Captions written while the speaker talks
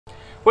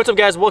What's up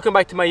guys, welcome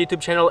back to my YouTube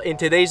channel. In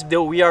today's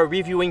video we are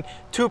reviewing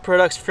two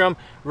products from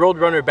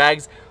Roadrunner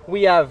bags.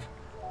 We have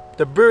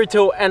the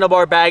Burrito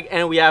handlebar bag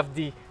and we have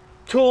the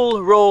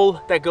tool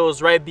roll that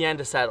goes right behind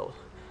the saddle.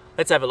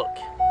 Let's have a look.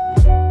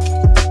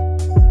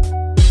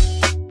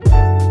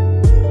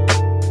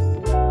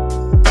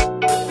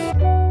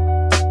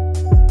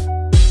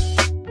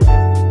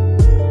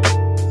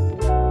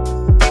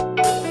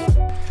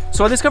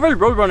 So I discovered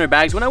Roadrunner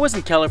bags when I was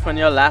in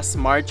California last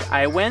March.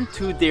 I went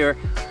to their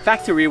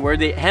factory where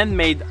they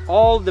handmade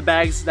all the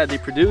bags that they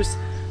produce,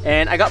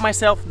 and I got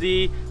myself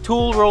the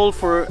tool roll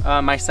for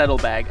my saddle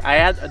bag. I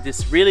had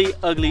this really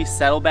ugly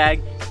saddle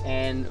bag,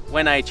 and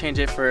when I changed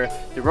it for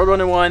the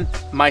Roadrunner one,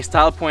 my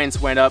style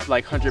points went up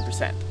like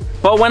 100%.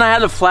 But when I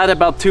had a flat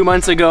about 2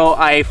 months ago,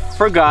 I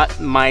forgot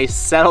my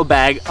saddle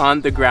bag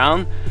on the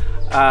ground.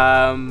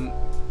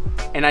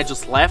 And I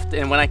just left,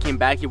 and when I came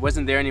back it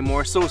wasn't there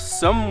anymore. So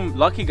some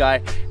lucky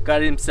guy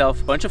got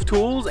himself a bunch of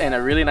tools and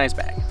a really nice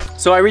bag.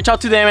 So I reached out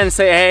to them and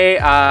say, hey,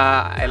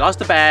 I lost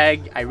the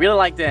bag, I really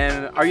like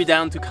them, are you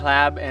down to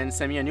collab and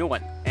send me a new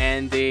one?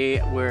 And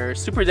they were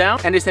super down,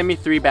 and they sent me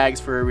 3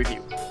 bags for a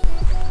review.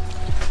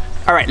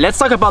 Alright, let's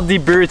talk about the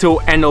Burrito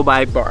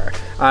handlebar bar.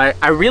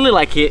 I really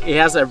like it. It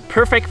has a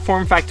perfect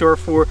form factor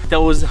for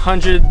those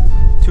 100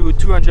 to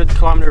 200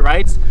 kilometer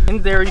rides. In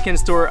there you can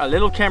store a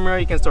little camera,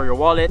 you can store your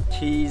wallet,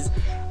 keys,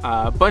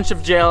 a bunch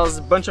of gels,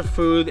 a bunch of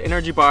food,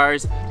 energy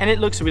bars, and it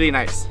looks really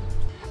nice.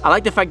 I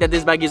like the fact that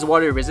this bag is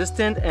water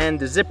resistant and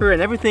the zipper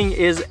and everything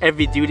is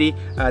heavy duty.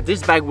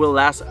 This bag will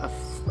last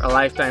a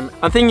lifetime.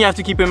 One thing you have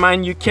to keep in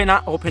mind, you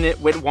cannot open it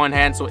with one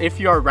hand. So if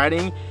you are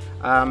riding,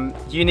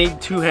 you need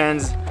 2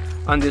 hands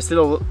on this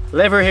little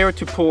lever here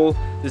to pull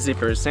the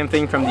zippers. Same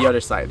thing from the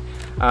other side.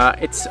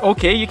 It's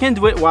okay, you can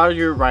do it while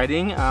you're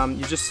riding.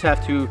 You just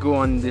have to go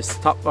on this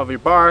top of your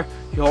bar,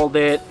 you hold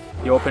it,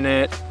 you open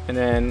it, and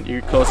then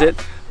you close it.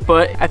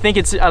 But I think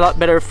it's a lot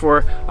better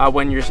for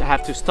when you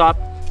have to stop,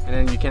 and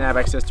then you can have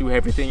access to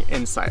everything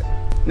inside.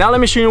 Now let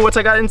me show you what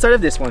I got inside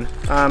of this one.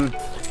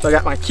 So I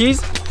got my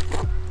keys,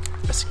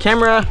 this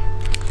camera,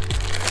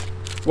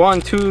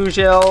 2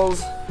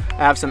 gels,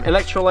 I have some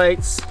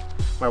electrolytes,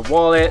 my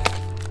wallet,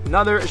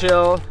 another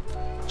gel,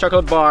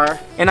 chocolate bar,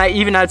 and I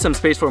even had some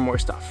space for more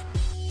stuff.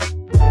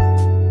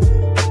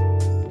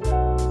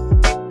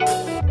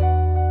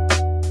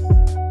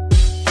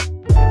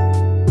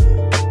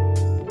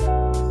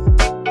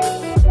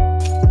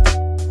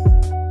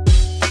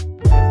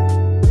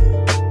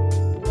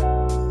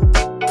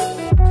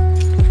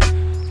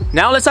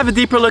 Now let's have a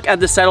deeper look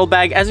at the saddle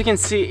bag. As you can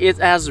see, it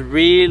has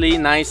really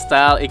nice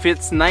style. It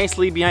fits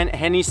nicely behind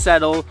any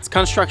saddle. Its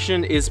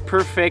construction is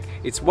perfect.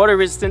 It's water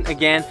resistant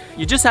again.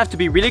 You just have to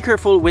be really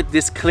careful with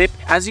this clip.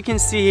 As you can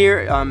see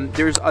here,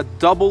 there's a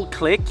double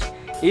click.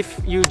 If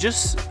you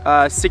just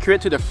secure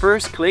it to the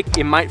first click,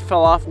 it might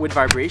fall off with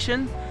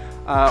vibration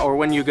or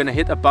when you're gonna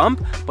hit a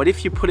bump. But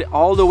if you put it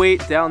all the way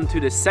down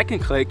to the second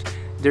click,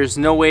 there's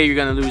no way you're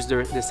gonna lose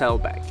the saddle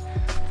bag.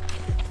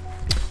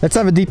 Let's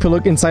have a deeper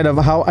look inside of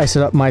how I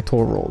set up my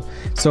tool roll.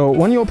 So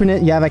when you open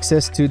it, you have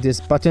access to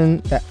this button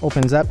that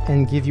opens up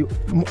and give you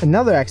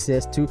another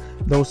access to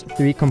those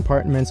 3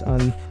 compartments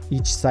on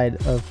each side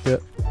of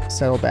the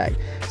saddle bag.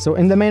 So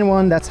in the main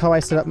one, that's how I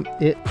set up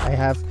it. I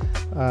have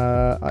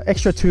an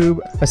extra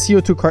tube, a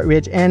CO2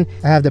 cartridge, and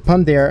I have the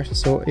pump there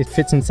so it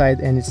fits inside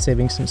and it's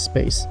saving some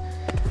space.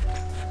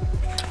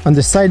 On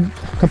the side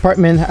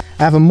compartment,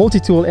 I have a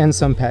multi-tool and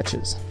some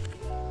patches.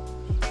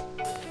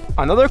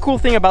 Another cool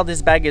thing about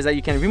this bag is that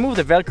you can remove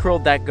the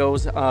Velcro that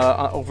goes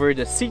over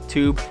the seat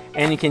tube,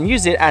 and you can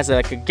use it as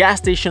like a gas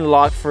station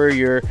lock for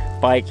your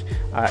bike.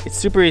 It's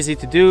super easy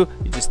to do.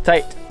 You just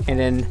tight, and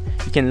then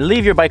you can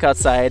leave your bike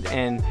outside,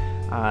 and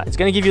it's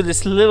gonna give you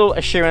this little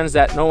assurance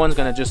that no one's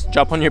gonna just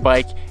jump on your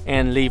bike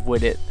and leave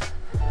with it.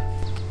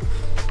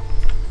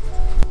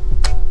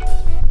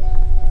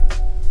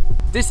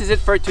 This is it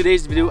for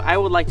today's video. I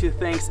would like to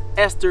thank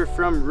Esther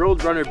from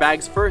Roadrunner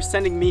Bags for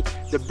sending me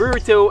the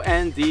Burrito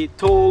and the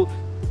tool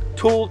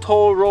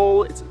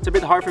roll. It's a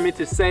bit hard for me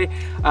to say,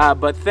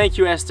 but thank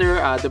you, Esther.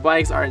 The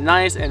bags are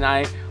nice, and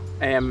I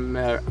am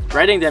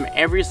riding them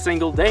every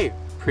single day,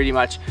 pretty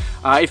much.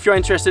 If you're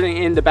interested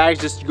in the bags,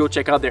 just go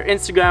check out their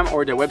Instagram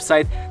or their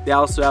website. They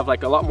also have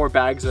like a lot more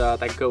bags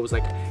that goes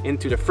like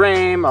into the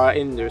frame,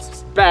 in their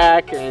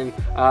back, and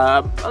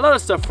a lot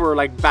of stuff for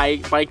like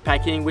bike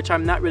packing, which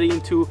I'm not really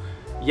into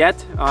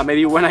yet,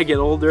 maybe when I get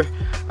older.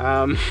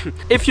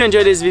 If you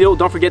enjoyed this video,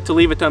 don't forget to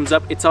leave a thumbs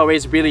up. It's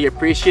always really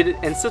appreciated,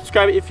 and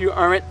subscribe if you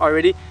aren't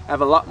already. I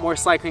have a lot more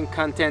cycling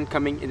content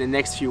coming in the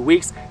next few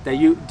weeks that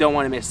you don't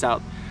want to miss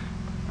out.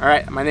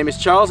 Alright, my name is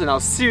Charles, and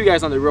I'll see you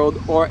guys on the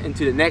road or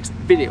into the next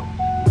video.